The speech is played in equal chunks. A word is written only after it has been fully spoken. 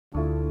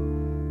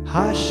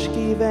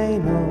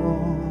Hashkivenu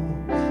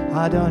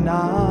Adonai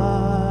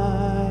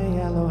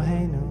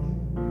Eloheinu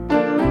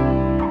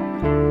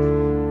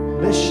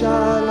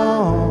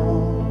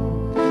V'shalom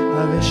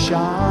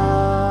V'shalom.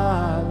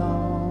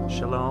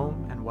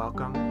 Shalom and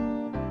welcome.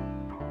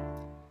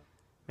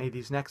 May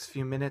these next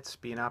few minutes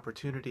be an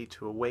opportunity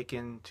to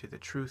awaken to the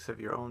truth of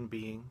your own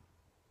being,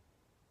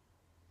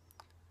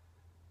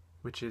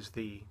 which is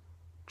the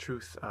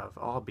truth of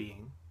all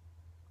being,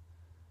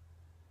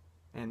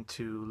 and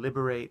to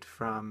liberate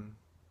from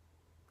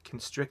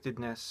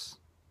constrictedness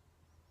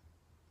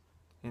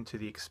into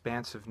the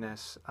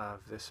expansiveness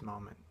of this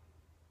moment.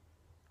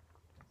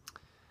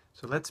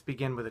 So let's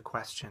begin with a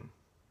question.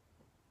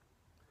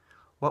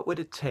 What would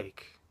it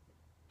take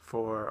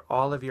for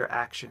all of your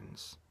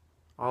actions,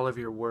 all of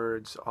your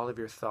words, all of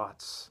your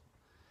thoughts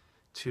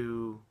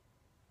to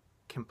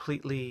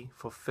completely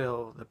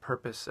fulfill the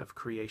purpose of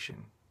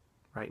creation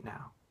right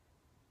now?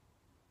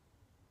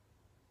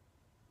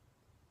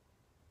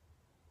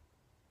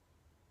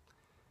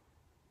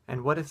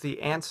 And what if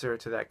the answer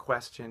to that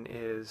question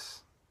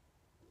is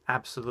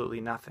absolutely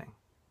nothing?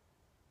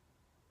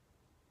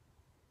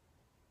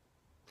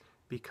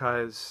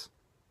 Because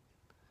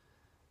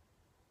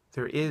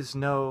there is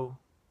no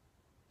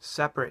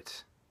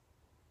separate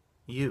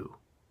you.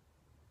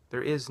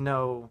 There is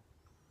no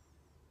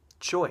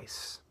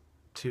choice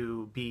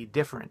to be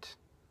different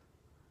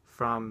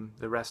from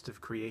the rest of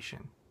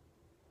creation.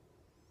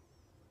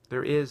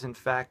 There is, in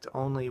fact,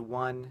 only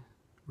one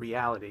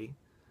reality,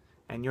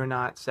 and you're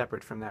not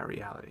separate from that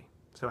reality.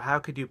 So how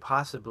could you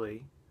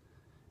possibly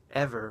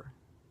ever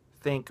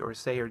think or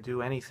say or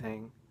do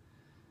anything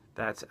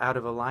that's out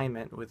of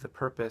alignment with the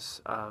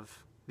purpose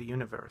of the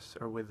universe,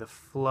 or with the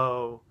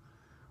flow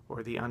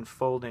or the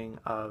unfolding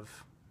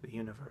of the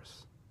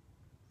universe?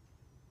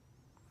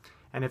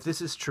 And if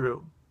this is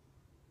true,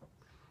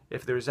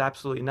 if there's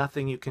absolutely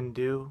nothing you can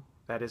do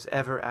that is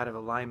ever out of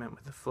alignment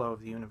with the flow of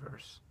the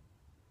universe,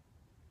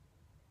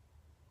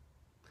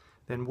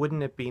 then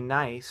wouldn't it be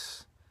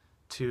nice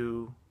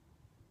to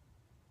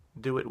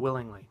do it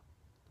willingly?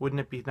 Wouldn't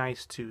it be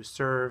nice to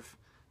serve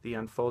the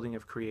unfolding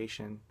of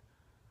creation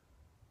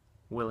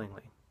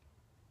willingly?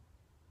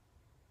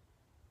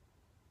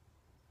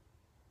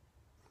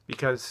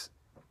 Because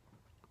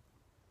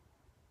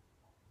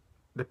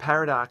the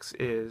paradox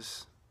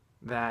is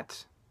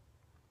that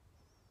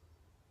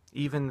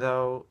even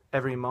though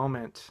every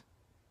moment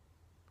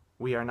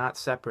we are not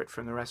separate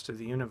from the rest of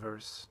the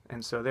universe,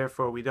 and so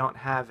therefore we don't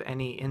have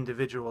any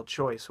individual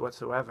choice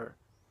whatsoever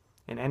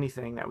in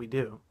anything that we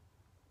do,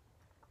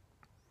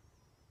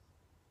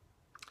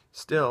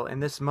 still in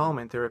this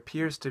moment there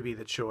appears to be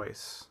the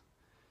choice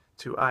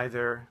to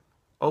either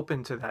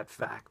open to that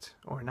fact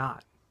or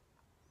not.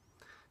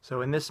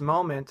 So in this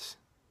moment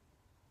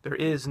there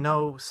is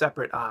no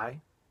separate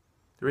I,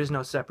 there is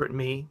no separate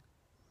me,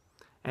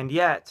 and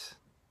yet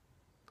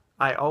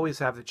I always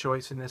have the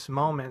choice in this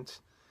moment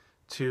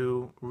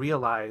to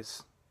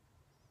realize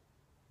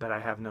that I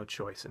have no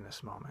choice in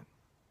this moment.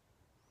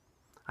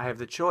 I have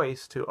the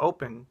choice to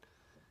open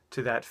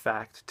to that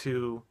fact,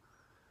 to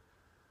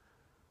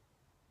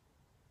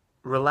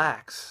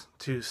relax,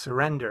 to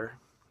surrender,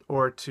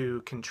 or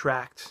to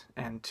contract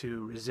and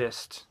to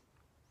resist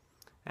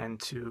and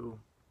to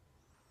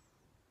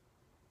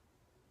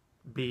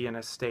be in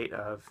a state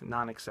of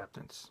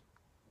non-acceptance.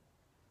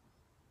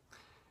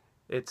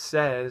 It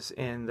says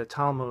in the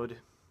Talmud,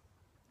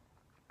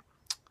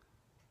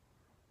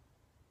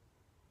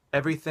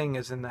 everything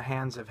is in the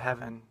hands of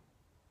heaven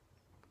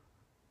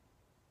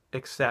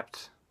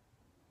except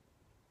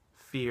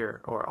fear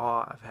or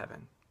awe of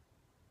heaven.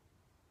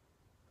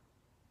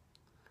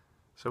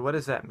 So what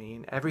does that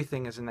mean?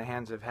 Everything is in the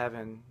hands of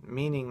heaven,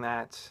 meaning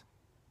that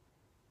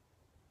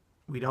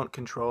we don't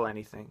control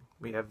anything.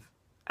 We have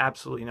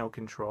absolutely no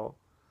control.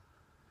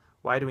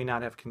 Why do we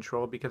not have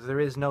control? Because there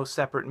is no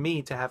separate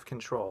me to have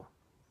control.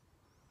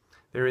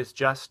 There is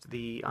just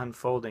the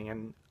unfolding,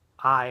 and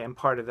I am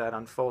part of that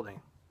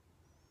unfolding.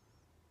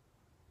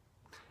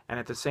 And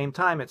at the same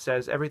time it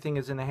says everything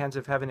is in the hands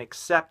of heaven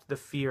except the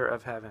fear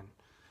of heaven.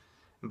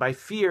 And by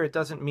fear it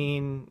doesn't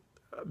mean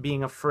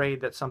being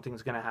afraid that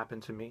something's going to happen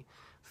to me.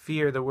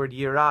 Fear, the word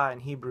yirah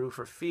in Hebrew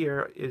for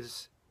fear,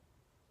 is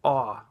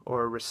awe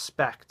or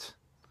respect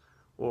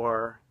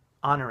or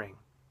honoring.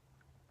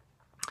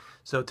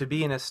 So to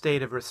be in a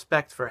state of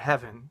respect for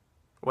heaven,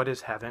 what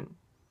is heaven?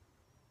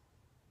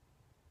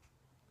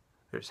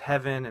 There's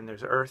heaven and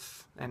there's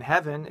earth, and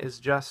heaven is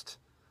just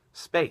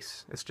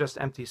space. It's just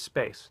empty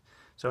space.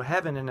 So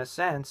heaven, in a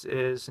sense,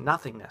 is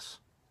nothingness.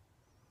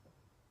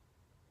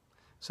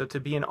 So to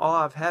be in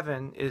awe of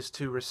heaven is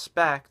to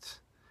respect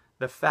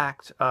the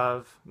fact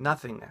of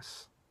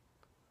nothingness.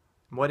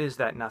 What is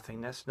that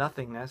nothingness?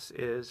 Nothingness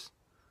is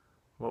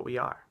what we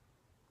are.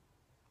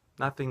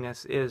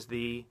 Nothingness is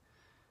the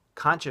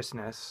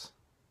consciousness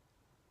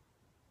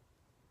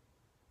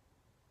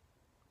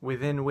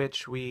within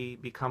which we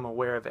become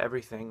aware of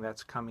everything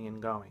that's coming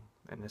and going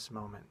in this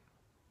moment.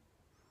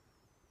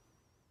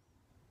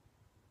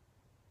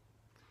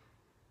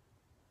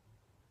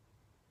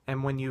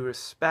 And when you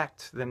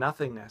respect the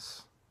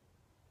nothingness,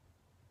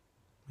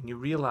 when you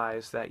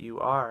realize that you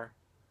are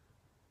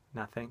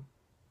nothing,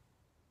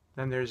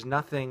 then there's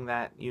nothing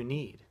that you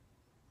need.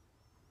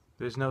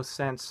 There's no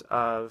sense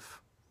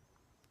of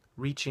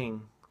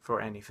reaching for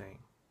anything.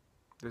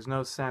 There's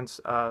no sense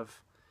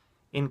of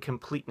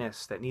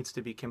incompleteness that needs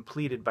to be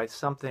completed by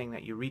something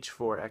that you reach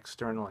for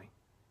externally.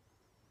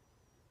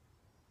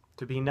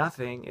 To be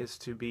nothing is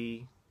to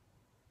be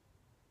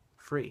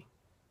free.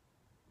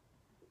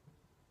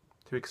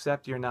 To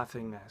accept your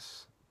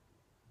nothingness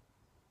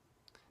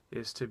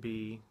is to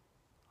be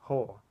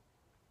whole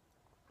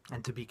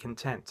and to be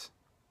content.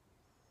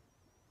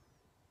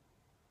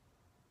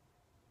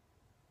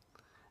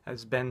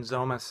 As Ben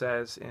Zoma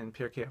says in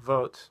Pirkei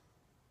Avot,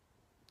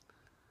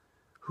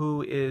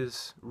 who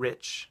is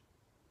rich?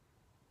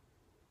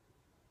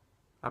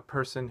 A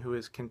person who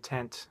is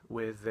content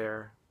with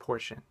their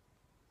portion.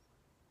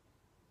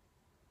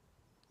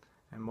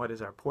 And what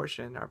is our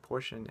portion? Our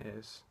portion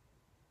is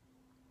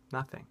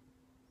nothing.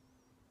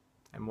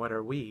 And what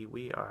are we?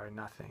 We are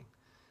nothing.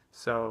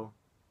 So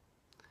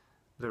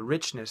the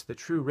richness, the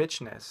true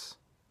richness,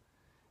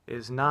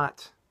 is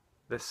not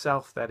the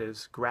self that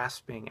is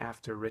grasping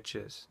after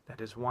riches, that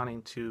is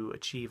wanting to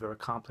achieve or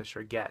accomplish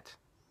or get.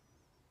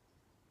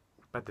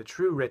 But the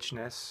true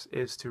richness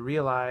is to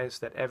realize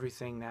that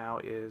everything now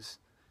is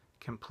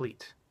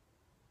complete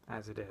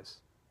as it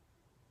is.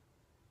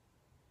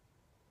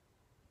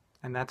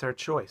 And that's our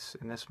choice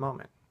in this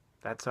moment.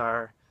 That's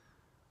our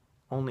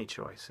only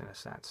choice, in a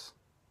sense.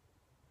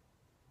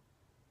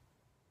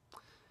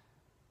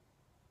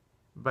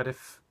 But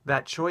if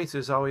that choice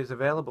is always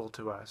available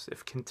to us,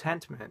 if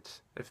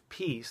contentment, if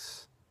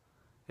peace,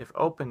 if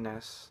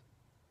openness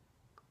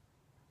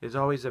is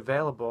always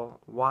available,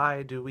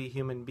 why do we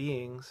human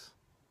beings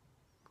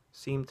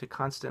seem to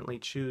constantly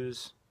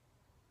choose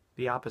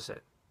the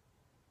opposite?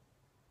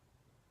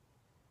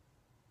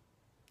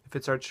 If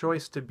it's our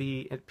choice to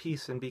be at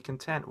peace and be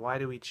content, why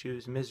do we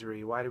choose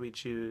misery? Why do we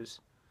choose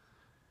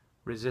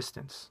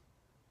resistance?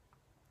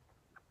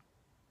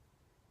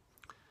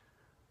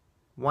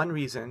 One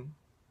reason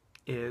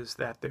is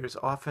that there's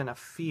often a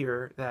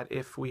fear that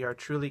if we are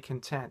truly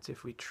content,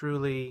 if we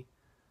truly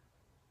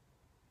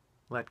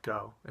let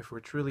go, if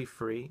we're truly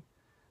free,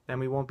 then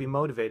we won't be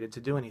motivated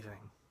to do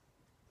anything.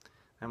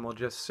 And we'll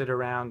just sit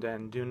around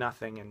and do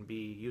nothing and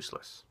be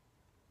useless.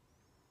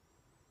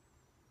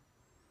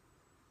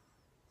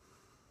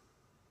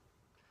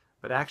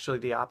 But actually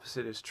the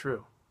opposite is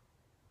true.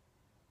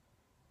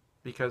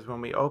 Because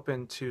when we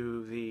open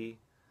to the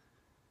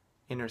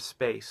inner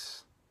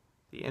space,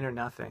 the inner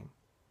nothing,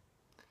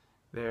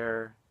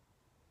 there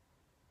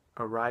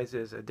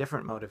arises a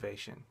different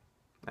motivation,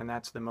 and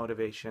that's the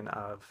motivation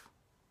of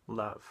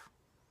love.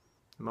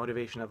 The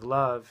motivation of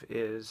love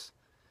is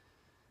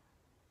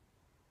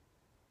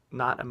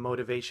not a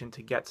motivation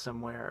to get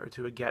somewhere or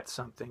to get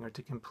something or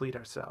to complete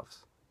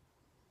ourselves.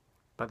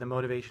 But the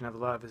motivation of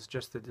love is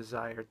just the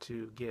desire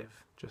to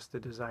give, just the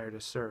desire to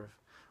serve,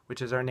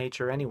 which is our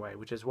nature anyway,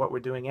 which is what we're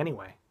doing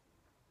anyway.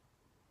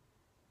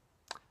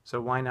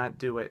 So why not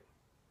do it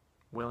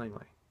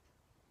willingly?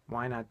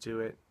 Why not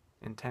do it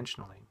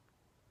intentionally?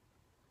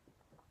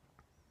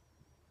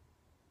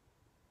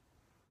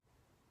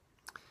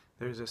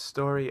 There's a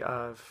story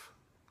of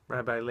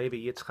Rabbi Levi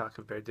Yitchak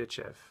of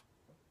Berditchev,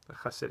 the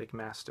Hasidic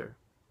master,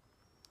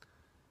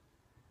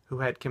 who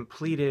had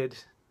completed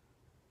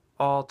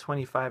all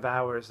 25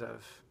 hours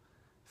of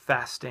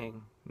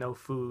fasting, no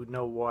food,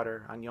 no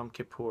water on Yom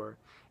Kippur,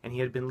 and he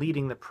had been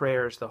leading the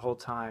prayers the whole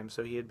time,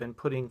 so he had been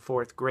putting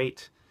forth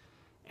great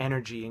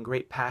energy and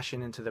great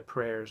passion into the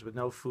prayers with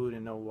no food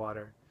and no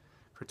water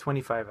for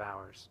 25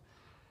 hours.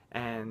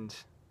 And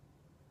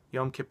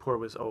Yom Kippur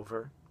was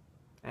over,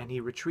 and he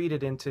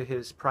retreated into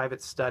his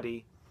private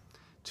study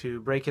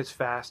to break his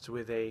fast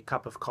with a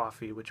cup of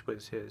coffee, which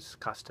was his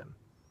custom.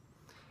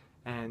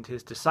 And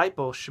his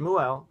disciple,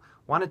 Shmuel,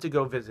 wanted to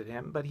go visit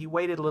him, but he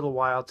waited a little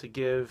while to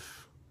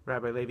give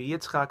Rabbi Levi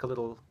Yitzchak a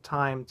little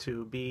time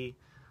to be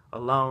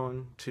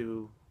alone,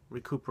 to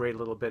recuperate a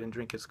little bit and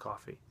drink his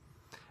coffee.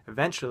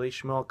 Eventually,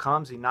 Shmuel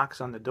comes, he knocks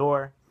on the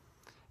door,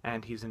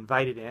 and he's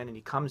invited in, and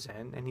he comes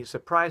in, and he's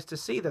surprised to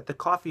see that the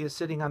coffee is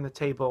sitting on the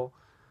table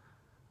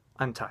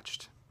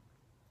untouched.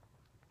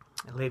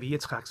 And Levi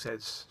Yitzchak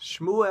says,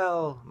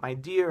 "Shmuel, my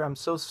dear, I'm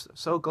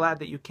so glad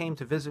that you came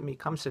to visit me.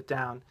 Come sit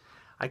down.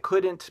 I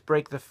couldn't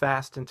break the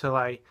fast until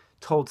I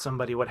told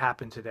somebody what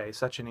happened today.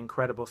 Such an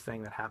incredible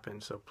thing that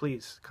happened, so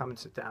please come and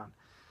sit down."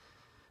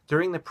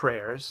 During the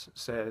prayers,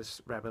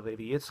 says Rabbi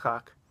Levi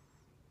Yitzchak,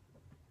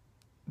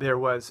 there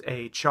was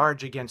a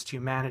charge against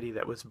humanity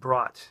that was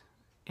brought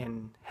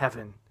in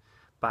heaven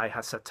by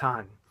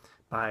Hasatan,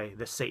 by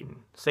the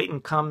Satan. Satan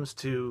comes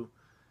to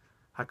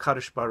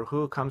HaKadosh Baruch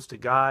Hu, comes to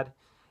God,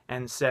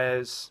 and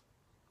says,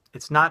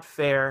 it's not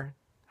fair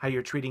how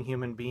you're treating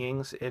human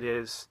beings. It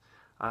is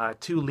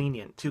too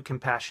lenient, too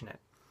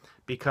compassionate.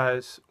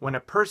 Because when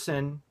a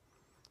person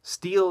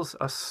steals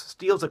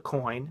a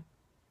coin,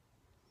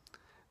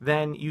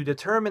 then you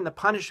determine the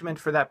punishment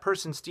for that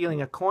person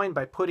stealing a coin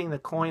by putting the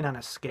coin on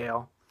a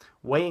scale,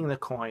 weighing the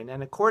coin,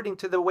 and according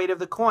to the weight of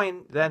the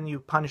coin, then you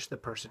punish the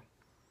person.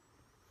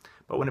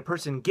 But when a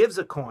person gives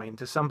a coin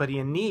to somebody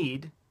in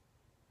need,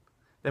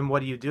 then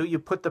what do? You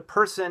put the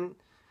person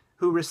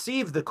who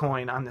received the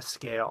coin on the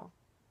scale,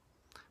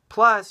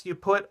 plus you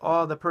put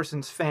all the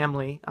person's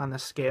family on the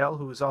scale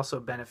who is also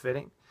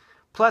benefiting,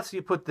 plus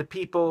you put the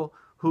people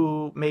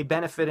who may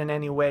benefit in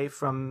any way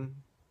from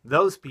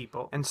those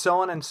people, and so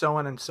on and so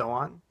on and so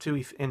on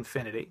to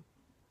infinity.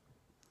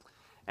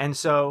 And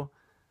so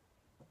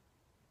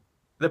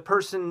the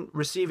person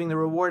receiving the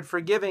reward for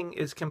giving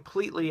is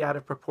completely out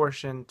of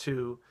proportion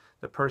to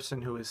the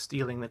person who is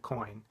stealing the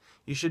coin.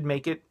 You should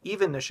make it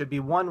even. There should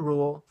be one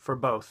rule for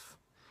both.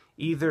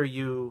 Either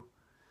you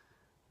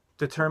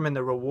determine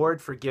the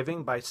reward for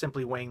giving by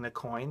simply weighing the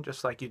coin,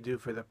 just like you do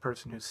for the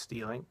person who's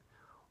stealing,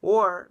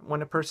 or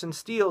when a person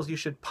steals, you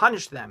should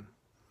punish them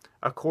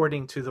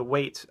according to the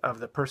weight of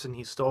the person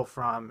he stole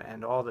from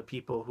and all the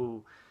people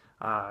who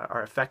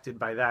are affected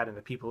by that and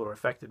the people who are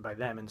affected by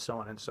them, and so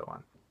on and so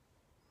on.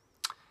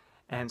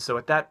 And so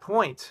at that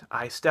point,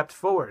 I stepped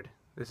forward.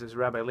 This is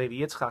Rabbi Levi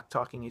Yitchak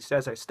talking. He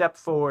says, I stepped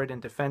forward in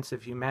defense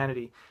of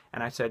humanity,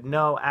 and I said,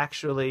 no,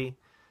 actually,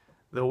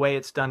 the way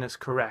it's done is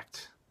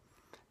correct.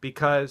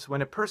 Because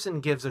when a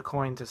person gives a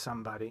coin to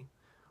somebody,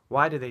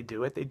 why do they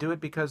do it? They do it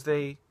because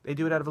they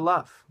do it out of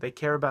love. They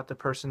care about the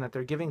person that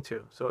they're giving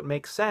to. So it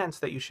makes sense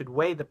that you should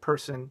weigh the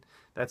person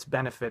that's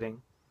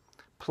benefiting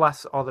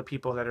plus all the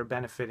people that are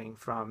benefiting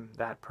from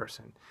that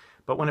person.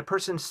 But when a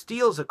person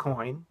steals a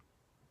coin,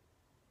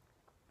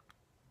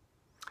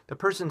 the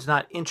person's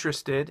not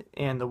interested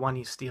in the one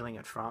he's stealing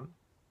it from.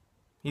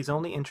 He's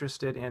only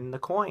interested in the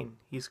coin.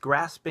 He's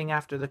grasping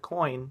after the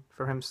coin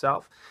for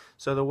himself.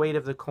 So the weight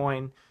of the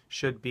coin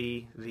should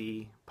be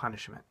the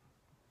punishment.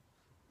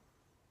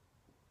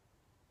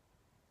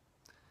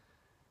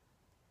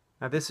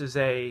 Now this is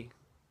a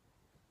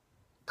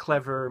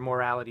clever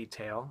morality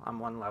tale on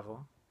one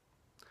level.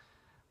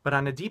 But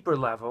on a deeper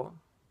level,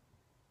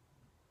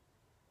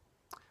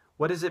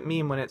 what does it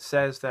mean when it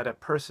says that a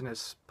person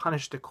is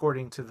punished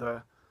according to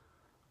the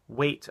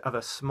weight of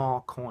a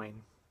small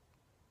coin?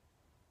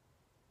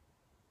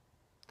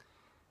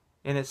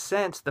 In a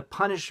sense, the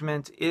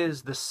punishment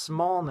is the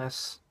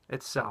smallness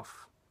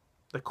itself.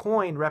 The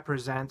coin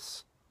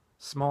represents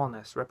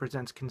smallness,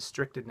 represents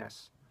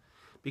constrictedness.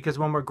 Because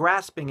when we're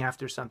grasping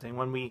after something,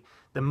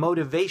 the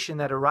motivation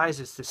that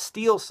arises to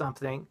steal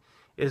something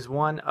is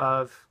one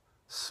of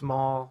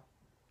small,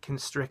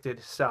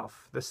 constricted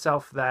self. The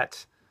self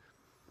that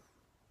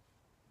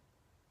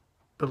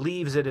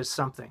believes it is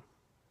something.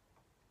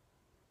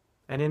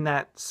 And in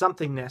that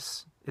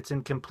somethingness, it's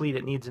incomplete.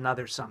 It needs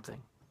another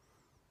something.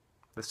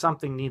 The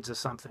something needs a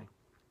something.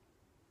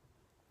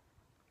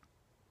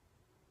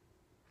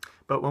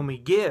 But when we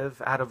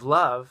give out of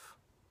love,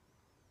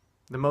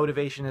 the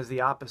motivation is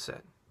the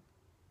opposite.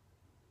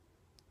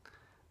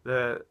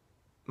 The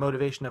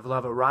motivation of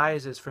love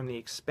arises from the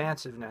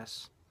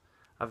expansiveness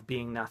of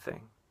being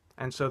nothing.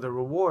 And so the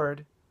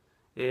reward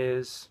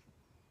is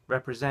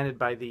represented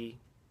by the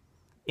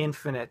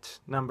infinite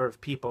number of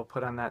people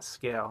put on that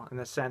scale, in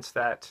the sense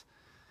that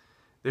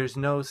there's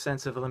no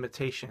sense of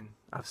limitation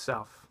of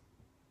self.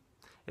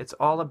 It's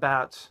all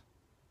about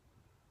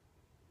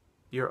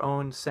your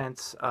own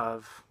sense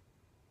of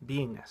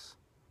beingness.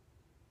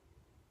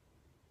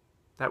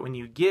 That when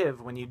you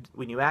give, when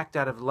you act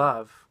out of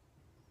love,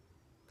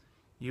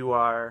 you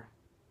are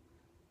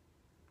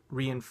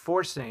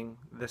reinforcing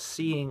the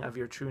seeing of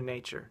your true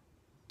nature.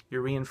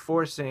 You're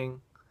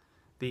reinforcing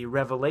the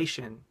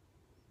revelation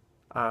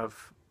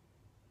of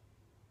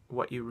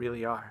what you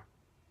really are.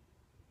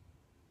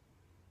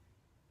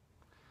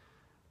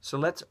 So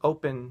let's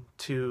open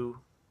to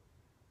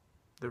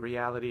the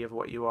reality of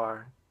what you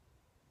are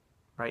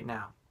right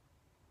now.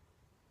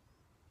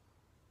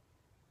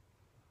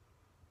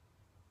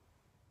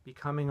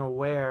 Becoming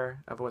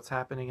aware of what's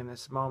happening in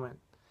this moment,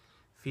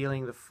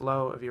 feeling the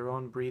flow of your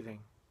own breathing,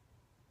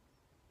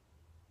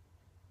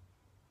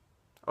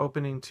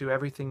 opening to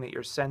everything that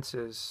your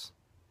senses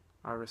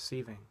are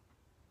receiving,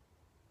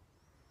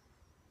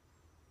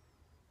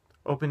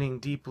 opening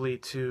deeply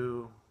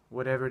to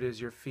whatever it is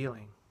you're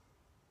feeling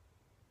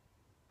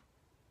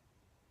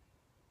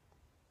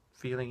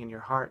in your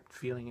heart,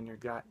 feeling in your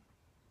gut.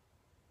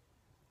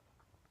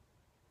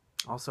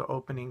 Also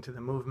opening to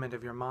the movement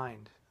of your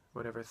mind,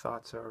 whatever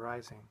thoughts are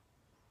arising.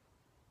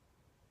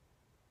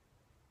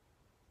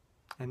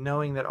 And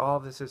knowing that all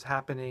this is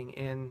happening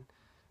in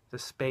the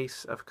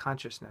space of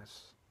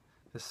consciousness,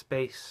 the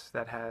space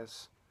that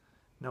has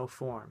no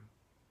form,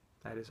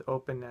 that is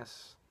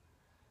openness,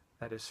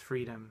 that is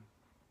freedom,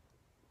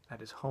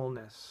 that is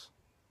wholeness,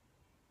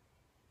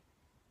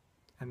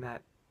 and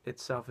that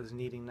itself is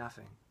needing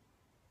nothing.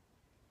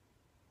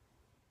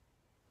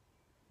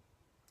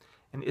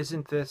 And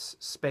isn't this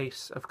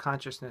space of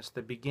consciousness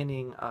the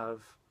beginning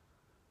of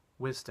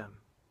wisdom,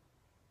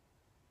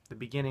 the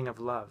beginning of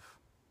love?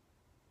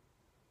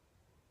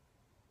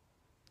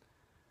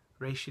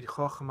 Reshit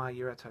Chochma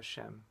Yirat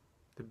Hashem.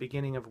 The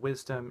beginning of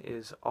wisdom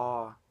is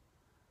awe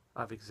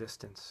of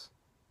existence.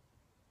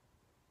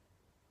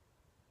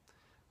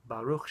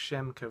 Baruch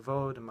Shem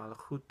Kevod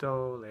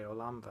Malchuto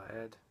Leolam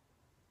Va'ed.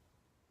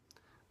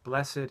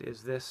 Blessed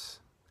is this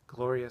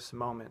glorious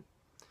moment,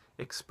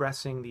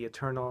 expressing the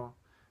eternal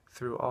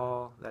through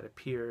all that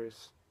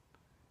appears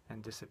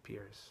and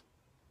disappears.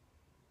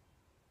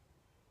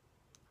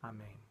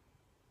 Amen.